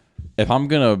if I'm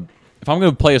gonna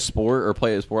play a sport,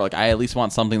 like I at least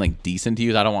want something like decent to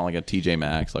use. I don't want like a TJ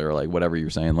Maxx or like whatever you're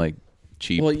saying, like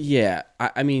cheap. Well, yeah.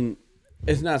 I mean,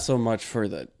 it's not so much for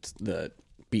the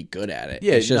be good at it.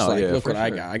 Yeah, it's just no, like, yeah, look for what I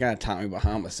sure. got. I got a Tommy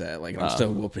Bahama set. Like I'm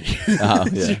still whooping you.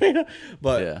 Yeah.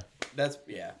 But Yeah. that's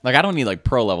Like I don't need like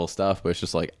pro level stuff, but it's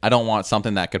just like I don't want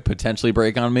something that could potentially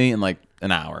break on me in like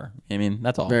an hour. I mean,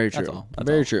 that's all. very That's true. all. That's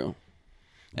Very all. true.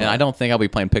 And I don't think I'll be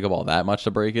playing pickleball that much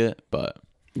to break it, but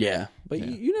Yeah, but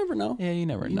You never know. yeah, you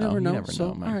never You know. never know. You never So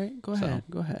know, man. all right, go ahead.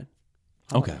 Go ahead.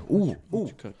 Okay. I'll let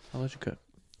you cook. I'll let you cook.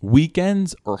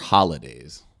 Weekends or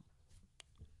holidays?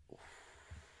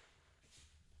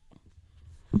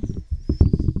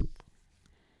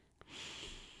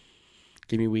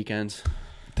 Give me weekends.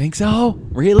 Think so?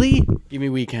 Really? Give me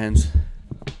weekends.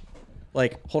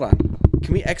 Like, hold on.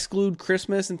 Can we exclude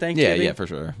Christmas and Thanksgiving? Yeah, for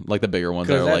sure. Like the bigger ones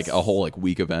are like a whole like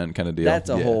week event kind of deal. That's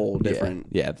a whole different.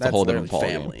 Yeah, it's a whole different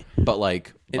family. But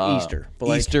like Easter,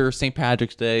 but Easter, St.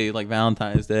 Patrick's Day, like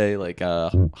Valentine's Day, like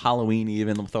Halloween,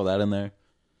 even we'll throw that in there.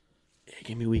 Yeah,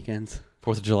 give me weekends.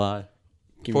 4th of July.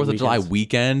 Give me 4th of July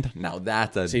weekends. weekend. Now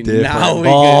that's a See, different now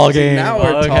ball game. Now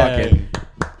we're talking.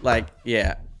 Like,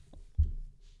 yeah.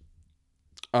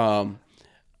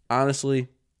 Honestly,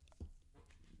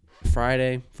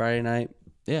 Friday night,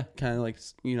 Yeah. kind of like,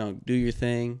 do your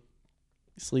thing,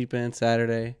 sleep in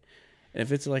Saturday. And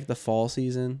if it's like the fall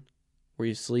season where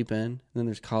you sleep in, then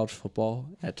there's college football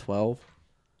at 12,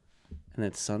 and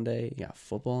then Sunday you got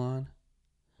football on.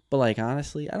 But like,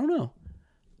 honestly, I don't know.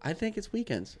 I think it's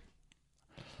weekends.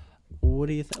 What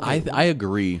do you think? I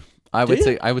agree. I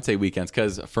would say weekends,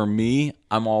 because for me,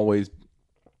 I'm always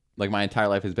like, my entire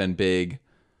life has been big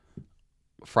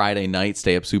Friday night,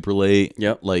 stay up super late.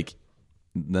 Yep. Like,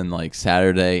 then like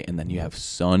Saturday, and then you have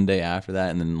Sunday after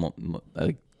that, and then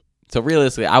like, so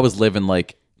realistically, I was living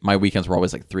like, my weekends were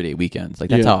always like 3-day weekends. Like,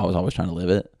 that's how I was always trying to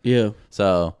live it. Yeah.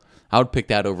 So I would pick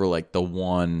that over like the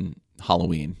one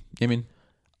Halloween. You know what I mean?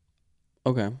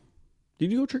 Okay.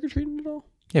 Did you go trick or treating at all?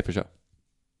 Yeah, for sure.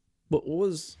 But what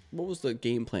was the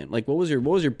game plan? Like, what was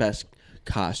your best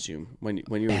costume when you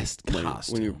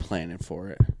were planning for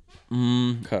it?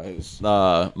 Because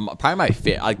probably my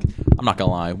favorite. Like, I'm not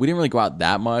gonna lie, we didn't really go out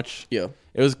that much. Yeah,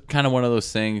 it was kind of one of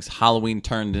those things. Halloween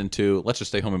turned into, let's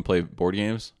just stay home and play board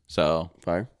games. So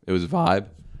fire. It was a vibe.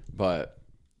 But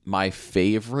my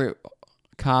favorite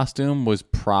costume was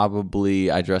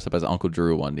probably, I dressed up as Uncle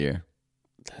Drew one year.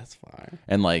 That's fire.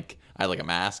 And like, I had like a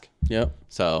mask. Yep.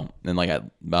 So, and like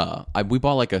we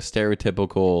bought like a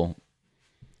stereotypical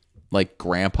like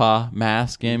grandpa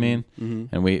mask, you know what I mean? Mm-hmm.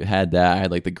 And we had that. I had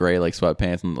like the gray like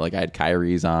sweatpants, and like I had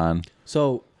Kyrie's on.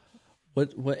 So,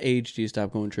 what age do you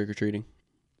stop going trick or treating?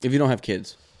 If you don't have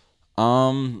kids.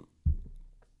 What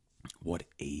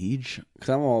age? Because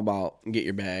I'm all about get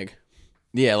your bag.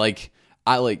 Yeah, like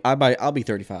I'll be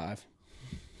 35.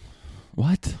 What?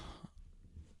 What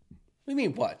do you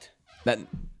mean what? That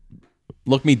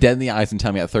look me dead in the eyes and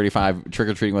tell me at 35 trick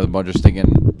or treating with a bunch of stinking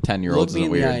 10-year-olds isn't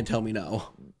weird. Look me in the eye and tell me no.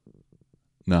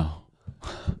 No.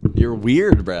 You're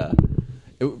weird, bruh.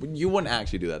 You wouldn't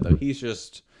actually do that, though. He's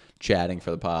just chatting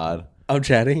for the pod. I'm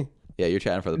chatting? Yeah, you're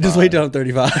chatting for the pod. Just wait till I'm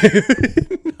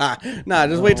 35. Nah,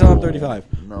 just wait till I'm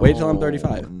 35. No, wait till I'm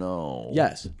 35. No.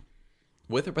 Yes.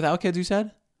 With or without kids, you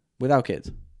said? Without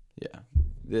kids.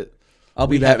 Yeah. I'll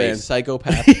be we have Batman. a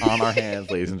psychopath on our hands,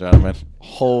 ladies and gentlemen.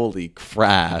 Holy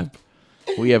crap.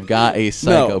 We have got a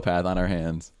psychopath on our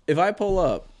hands. If I pull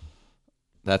up.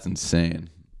 That's insane.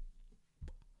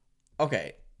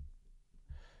 Okay.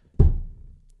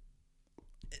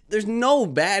 There's no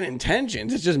bad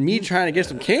intentions. It's just me trying to get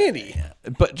some candy.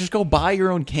 But just go buy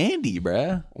your own candy,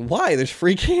 bruh. Why? There's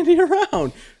free candy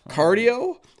around.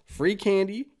 Cardio, free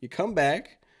candy. You come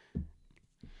back.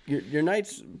 Your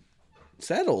night's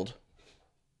settled.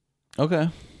 Okay.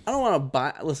 I don't want to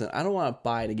buy. Listen, I don't want to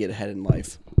buy to get ahead in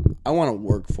life. I want to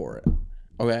work for it.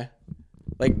 Okay?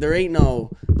 Like, there ain't no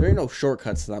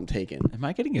shortcuts that I'm taking. Am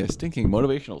I getting a stinking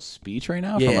motivational speech right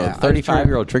now Yeah, from a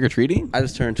 35-year-old trick-or-treating? I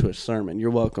just turned to a sermon.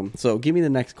 You're welcome. So give me the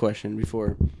next question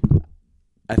before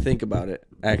I think about it,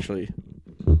 actually,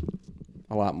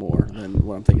 a lot more than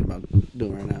what I'm thinking about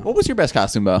doing right now. What was your best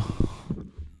costume, Bo?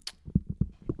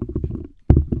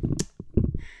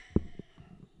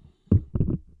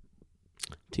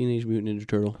 Teenage Mutant Ninja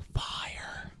Turtle. Fire.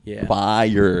 Yeah.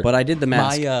 Fire. But I did the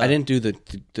mask. I didn't do the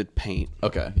paint.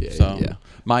 Okay. Yeah.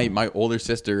 My older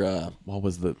sister, what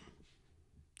was the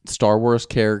Star Wars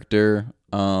character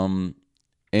in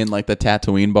like the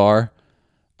Tatooine bar?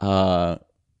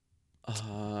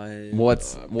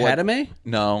 What? Padme?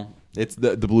 No, it's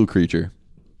the blue creature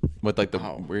with like the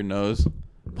weird nose.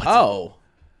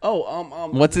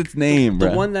 What's its name, bro?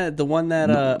 The one that the one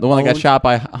that got shot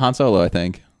by Han Solo, I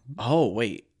think. Oh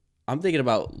wait, I'm thinking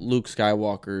about Luke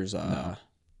Skywalker's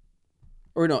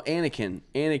or no, Anakin.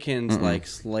 Anakin's like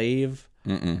slave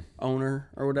owner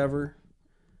or whatever.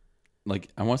 Like,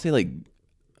 I want to say like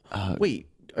wait,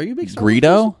 are you a big Star Wars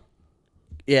Greedo? person?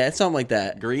 Yeah, it's something like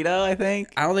that. Greedo, I think.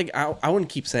 I don't think I wouldn't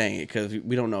keep saying it because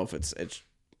we don't know if it's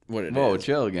what it is. Whoa,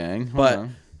 chill, gang. But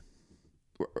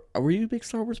were you a big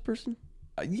Star Wars person?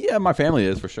 Yeah, my family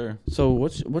is for sure. So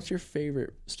what's your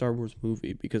favorite Star Wars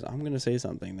movie? Because I'm gonna say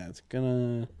something that's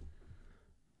gonna,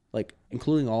 like,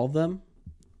 including all of them.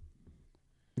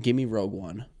 Give me Rogue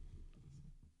One.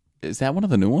 Is that one of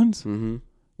the new ones? Mm-hmm.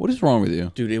 What is wrong with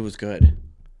you, dude? It was good.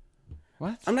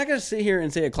 What? I'm not going to sit here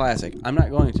and say a classic. I'm not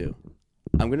going to.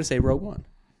 I'm going to say Rogue One.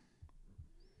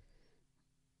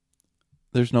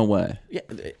 There's no way. Yeah,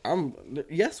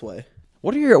 yes way.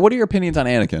 What are your opinions on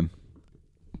Anakin?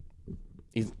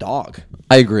 He's a dog.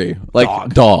 I agree. Like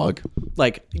dog.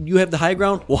 Like, you have the high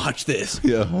ground, watch this.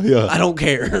 Yeah. I don't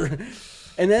care.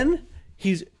 And then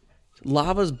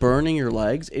lava's burning your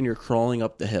legs and you're crawling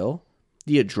up the hill.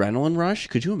 The adrenaline rush,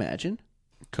 could you imagine?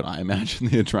 Could I imagine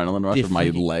the adrenaline rush of my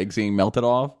legs being melted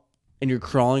off? And you're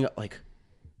crawling up, like,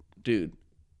 dude.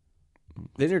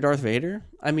 Then you're Darth Vader.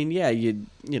 I mean, yeah, you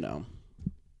know,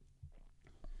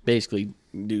 basically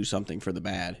do something for the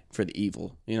bad, for the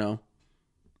evil, you know?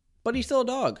 But he's still a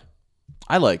dog.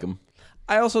 I like him.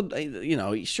 I also, you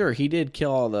know, sure, he did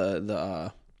kill all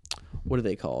the what are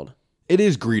they called? It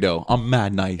is Greedo. I'm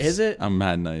mad nice. Is it? I'm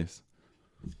mad nice.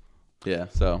 Yeah,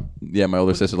 so, yeah, my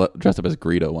older sister dressed up as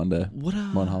Greedo one day.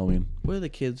 One Halloween. What are the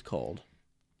kids called?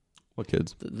 What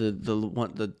kids? The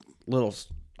little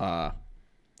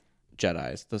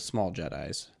Jedis, the small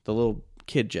Jedis, the little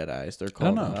kid Jedis. They're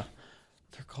called. I don't know.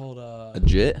 They're called a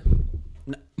Jit.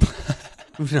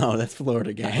 No, that's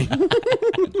Florida gang.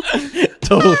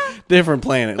 Total different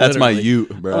planet. That's literally. my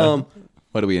Ute, bro.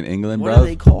 What are we in England, bro? What are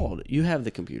they called? You have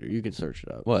the computer. You can search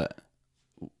it up. What?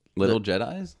 Little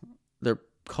Jedis? They're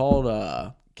called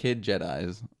Kid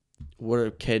Jedis. What are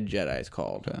kid Jedis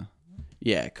called? Okay.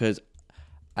 Yeah, because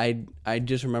I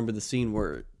just remember the scene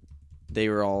where they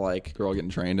were all like, they're all getting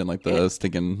trained in like the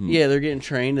stinking. Yeah, they're getting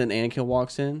trained, and Anakin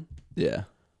walks in. Yeah.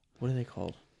 What are they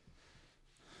called?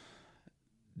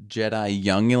 Jedi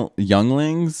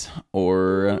younglings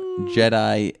or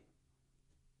Jedi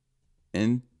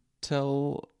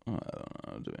intel? I don't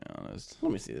know, to be honest.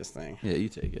 Let me see this thing. Yeah, you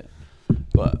take it.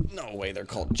 But no way they're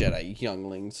called Jedi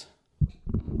younglings.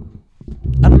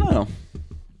 I don't know.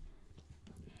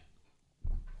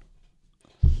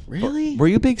 Really? Were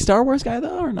you a big Star Wars guy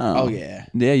though, or no? Oh yeah.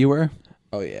 Yeah, you were.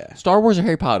 Oh yeah. Star Wars or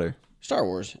Harry Potter? Star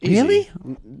Wars. Easy. Really?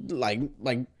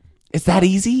 Like it's that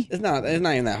easy? It's not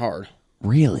even that hard.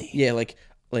 Really? Yeah, like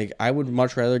I would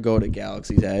much rather go to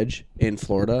Galaxy's Edge in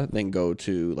Florida than go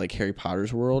to like Harry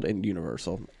Potter's world and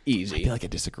Universal. Easy. I feel like I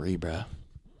disagree, bro.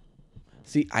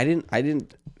 See, I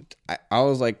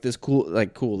was like,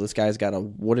 cool. This guy's got a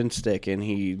wooden stick and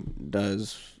he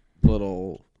does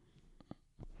little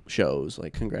shows.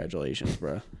 Like, congratulations,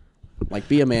 bro. Like,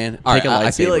 be a man. Take a lightsaber.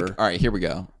 I feel like, all right, here we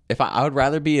go. If I would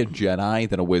rather be a Jedi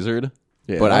than a wizard,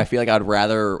 but I feel like I'd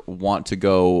rather want to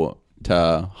go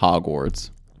to Hogwarts.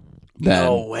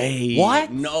 No way.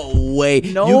 What? No way.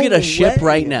 No you get a ship way.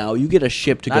 right now. You get a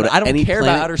ship to go to any planet. I don't care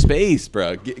about outer space,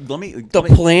 bro. Let me the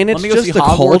planets, let me go just see the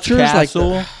Hogwarts cultures. Castle.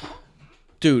 Like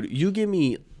dude, you give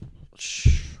me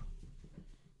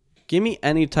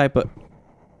any type of.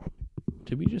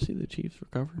 Did we just see the Chiefs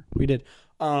recover? We did.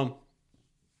 Okay,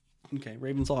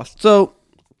 Ravens lost. So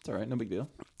it's all right. No big deal.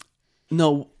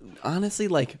 No, honestly,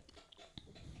 like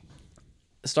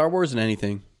Star Wars and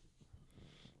anything.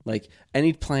 Like,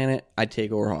 any planet, I'd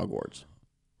take over Hogwarts.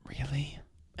 Really?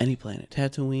 Any planet.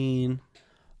 Tatooine,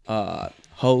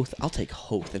 Hoth. I'll take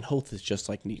Hoth, and Hoth is just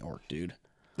like New York, dude.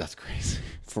 That's crazy.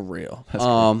 For real. That's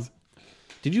crazy.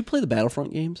 Did you play the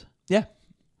Battlefront games? Yeah.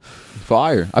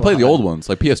 Fire. I played the old ones,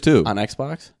 like PS2. On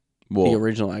Xbox? Well, the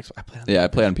original Xbox? I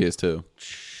played on PS2.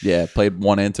 Yeah, played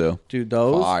 1 and 2. Dude,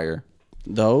 those? Fire.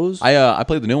 Those? I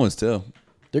played the new ones, too.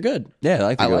 They're good.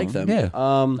 Yeah, I like them. Yeah.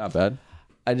 Not bad.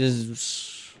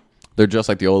 They're just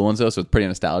like the old ones, though, so it's pretty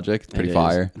nostalgic. It's pretty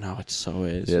fire. No, it so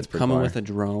is. Yeah, it's pretty coming fire. with a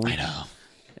drone. I know.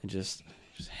 And just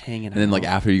hanging out. And then, like,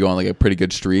 after you go on, like, a pretty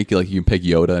good streak, like, you can pick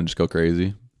Yoda and just go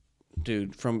crazy.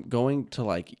 Dude, from going to,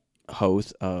 like,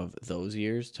 Hoth of those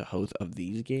years to Hoth of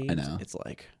these games, I know. It's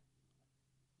like,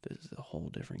 this is a whole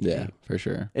different game. Yeah, for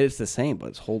sure. It's the same, but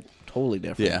it's totally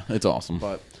different. Yeah, it's awesome.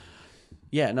 But,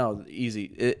 yeah, no, easy.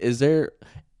 Is there...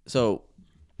 So...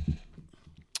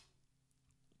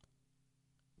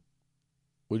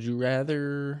 Would you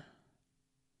rather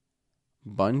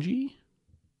bungee,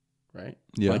 right?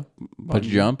 Yeah. Like Bungee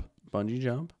jump? Bungee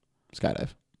jump?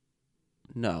 Skydive.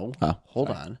 No. Oh, hold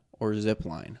on. Or zip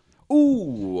line?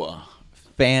 Ooh,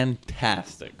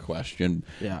 fantastic question.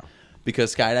 Yeah.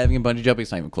 Because skydiving and bungee jumping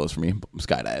is not even close for me.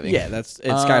 Skydiving. Yeah,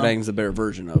 skydiving's the better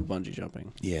version of bungee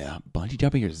jumping. Yeah, bungee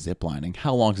jumping or zip lining.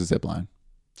 How long is a zip line?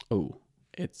 Oh,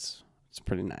 it's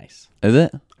pretty nice. Is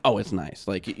it? Oh, it's nice.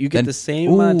 Like you get the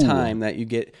same amount of time that you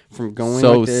get from going.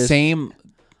 So like this. Same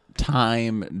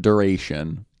time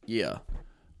duration. Yeah.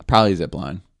 Probably zip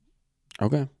line.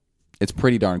 Okay. It's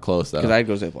pretty darn close though. Because I'd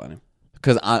go zip lining.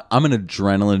 Because I'm an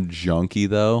adrenaline junkie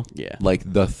though. Yeah.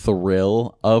 Like the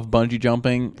thrill of bungee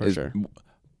jumping For sure.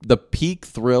 The peak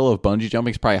thrill of bungee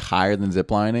jumping is probably higher than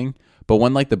zip lining, But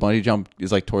when like the bungee jump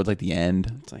is like towards like the end,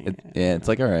 It's like, it's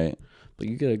like all right. But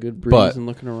you get a good breeze But and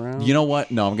looking around. You know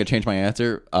what? No, I'm gonna change my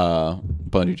answer.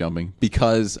 Bungee jumping,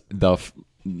 because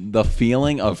the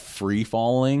feeling of free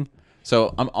falling.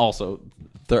 So I'm also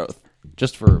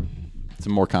just for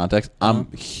some more context.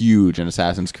 I'm huge in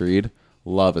Assassin's Creed.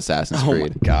 Love Assassin's Creed.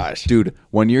 Oh my gosh, dude!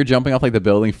 When you're jumping off like the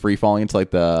building, free falling into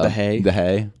like the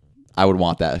hay, I would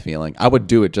want that feeling. I would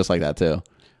do it just like that too.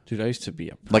 Dude, I used to be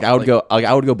I would go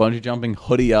bungee jumping,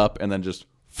 hoodie up, and then just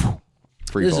free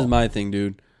fall. This is my thing,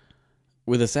 dude.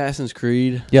 With Assassin's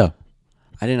Creed, Yeah.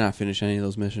 I did not finish any of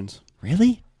those missions.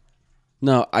 Really?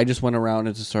 No, I just went around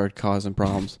and just started causing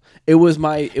problems. He was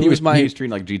treating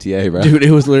like GTA, bro. dude.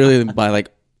 It was literally my like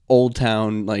old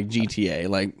town like GTA.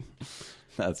 Like,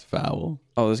 that's foul.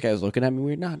 oh, this guy's looking at me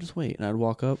weird. Nah, just wait, and I'd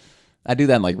walk up, I do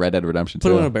that in like Red Dead Redemption put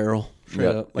too. him in a barrel, straight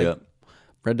up. Like, yeah.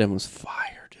 Red Dead was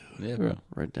fire, dude. Yeah, bro.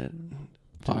 Red Dead,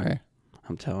 Fire.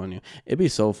 I'm telling you, it'd be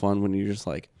so fun when you're just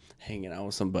like hanging out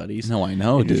with some buddies. No, I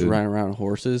know, and dude. Just riding around on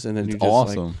horses, and then you just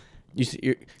awesome. like. You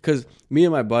see, because me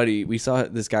and my buddy, we saw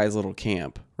this guy's little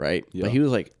camp, right? Yeah. But he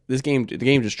was like, the game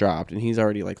just dropped, and he's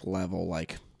already like level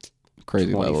like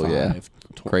Crazy level, yeah.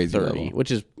 Crazy 30, level.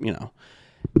 which is, you know.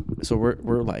 So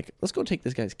we're like, let's go take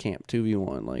this guy's camp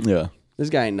 2v1. Like, Yeah. this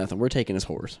guy ain't nothing. We're taking his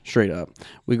horse straight up.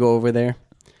 We go over there.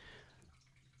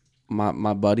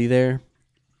 My buddy there,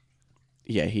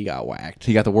 yeah, he got whacked.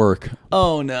 He got to work.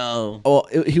 Oh no. Oh,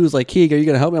 he was like, Keegan, are you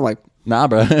gonna help me? I'm like, Nah,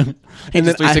 bro. And then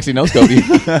just 360 no scope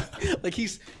you. like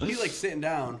he's like sitting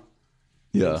down.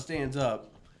 Yeah. And stands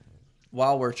up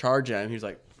while we're charging him. He's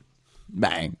like,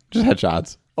 Bang. Just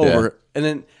headshots. over. Yeah. And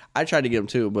then I tried to get him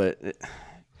too, but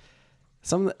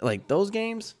some like those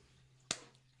games,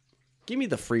 give me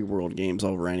the free world games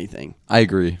over anything. I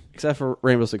agree. Except for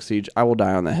Rainbow Six Siege, I will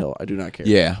die on the hill. I do not care.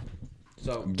 Yeah.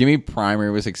 So Give me Prime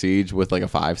Rainbow Six Siege with like a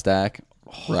 5-stack.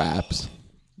 Raps.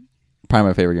 Probably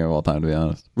my favorite game of all time, to be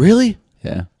honest. really,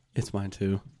 Yeah. it's mine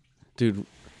too, dude.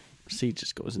 Siege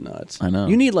just goes nuts. I know.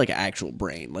 You need like an actual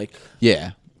brain, like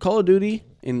Yeah. Call of Duty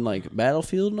and like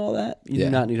Battlefield and all that. You Yeah.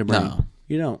 do not need a brain. No.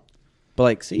 You don't. But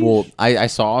like Siege, Well, I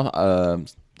saw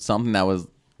something that was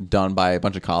done by a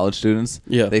bunch of college students.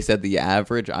 Yeah. They said the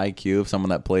average IQ of someone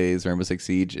that plays Rainbow Six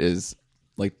Siege is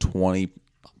like 20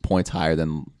 points higher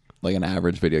than like an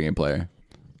average video game player.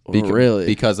 Really?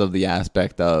 Because of the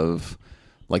aspect of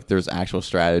like there's actual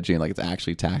strategy and like it's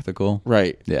actually tactical.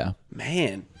 right? Yeah.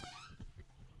 Man,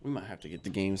 we might have to get the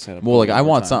game set up. Well, like I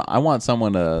want some.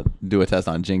 someone to do a test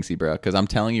on Jinxie, bro, because I'm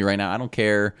telling you right now, I don't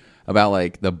care about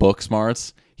like the book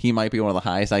smarts. He might be one of the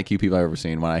highest IQ people I've ever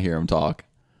seen when I hear him talk.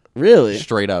 Really?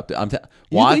 Straight up. You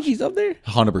Watch think he's up there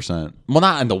 100%. Well,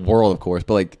 not in the world, of course,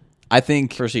 but like I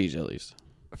think for Siege at least?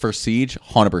 for Siege,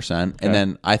 100%, and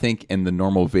then I think in the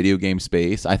normal video game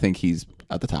space, I think he's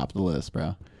at the top of the list,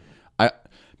 bro.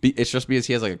 It's just because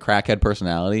he has like a crackhead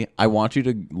personality. I want you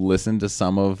to listen to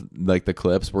some of like the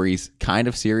clips where he's kind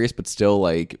of serious but still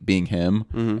like being him,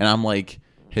 and I'm like,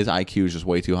 his IQ is just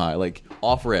way too high. Like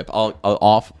off rip,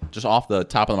 off the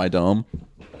top of my dome,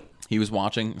 he was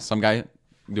watching some guy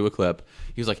do a clip.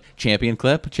 He was like, champion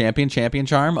clip, champion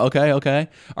charm. Okay,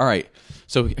 all right.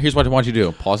 So here's what I want you to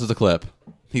do. Pauses the clip.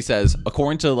 He says,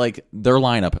 according to like their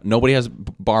lineup, nobody has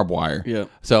barbed wire. Yeah.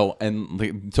 So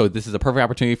so this is a perfect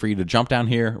opportunity for you to jump down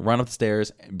here, run up the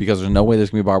stairs, because there's no way there's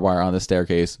gonna be barbed wire on this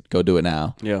staircase. Go do it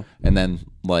now. Yeah. And then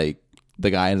like the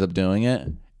guy ends up doing it,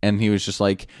 and he was just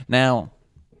like, now,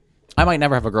 I might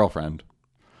never have a girlfriend.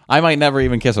 I might never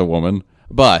even kiss a woman,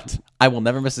 but I will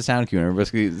never miss a sound cue in Rainbow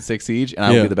Six Siege, and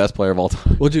I will be the best player of all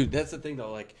time. Well, dude, that's the thing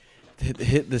though. Like,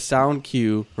 hit the sound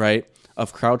cue, right,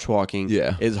 of crouch walking.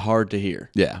 Yeah. Is hard to hear.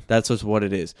 Yeah. That's just what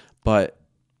it is. But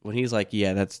when he's like,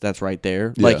 yeah, that's right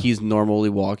there. Yeah. Like he's normally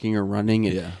walking or running,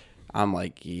 and Yeah. I'm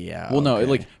like, yeah. Well, no, okay.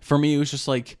 like for me, it was just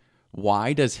like,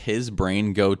 why does his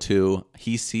brain go to?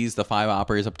 He sees the 5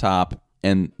 operators up top,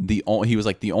 and he was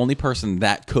like the only person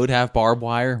that could have barbed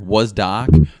wire was Doc,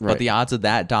 Right. but the odds of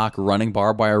that Doc running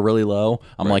barbed wire are really low.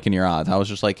 I'm liking your odds. I was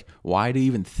just like, why do you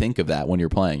even think of that when you're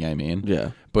playing? I mean,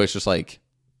 Yeah. but it's just like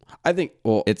I think.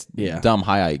 Well, it's dumb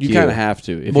high IQ. You kind of have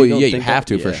to. If Well, don't yeah, you think have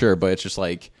that- to for sure. But it's just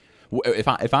like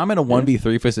if I'm in a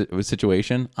 1v3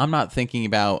 situation, I'm not thinking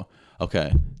about,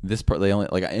 okay, they only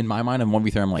like in my mind in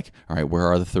 1v3 I'm like, all right, where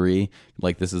are the 3?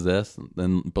 Like this is this.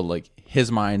 Then but like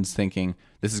his mind's thinking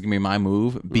this is gonna be my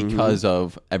move because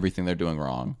of everything they're doing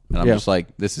wrong, and I'm just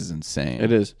like, this is insane.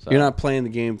 It is. So, You're not playing the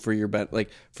game for your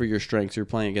for your strengths. You're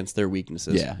playing against their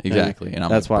weaknesses. Yeah, exactly. And I'm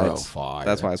that's like, why bro, it's fire.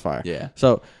 That's why it's fire. Yeah.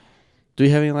 So, do you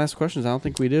have any last questions? I don't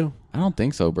think we do. I don't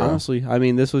think so, bro. Honestly, I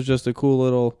mean, this was just a cool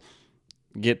little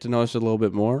get to know us a little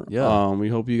bit more. Yeah. We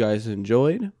hope you guys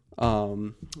enjoyed.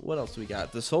 What else do we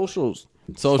got? The socials.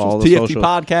 Socials. Follow the TFT socials.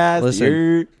 podcast.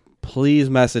 Listen, please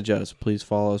message us. Please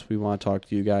follow us. We want to talk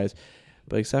to you guys.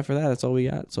 But except for that, that's all we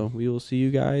got. So we will see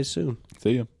you guys soon.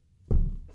 See ya.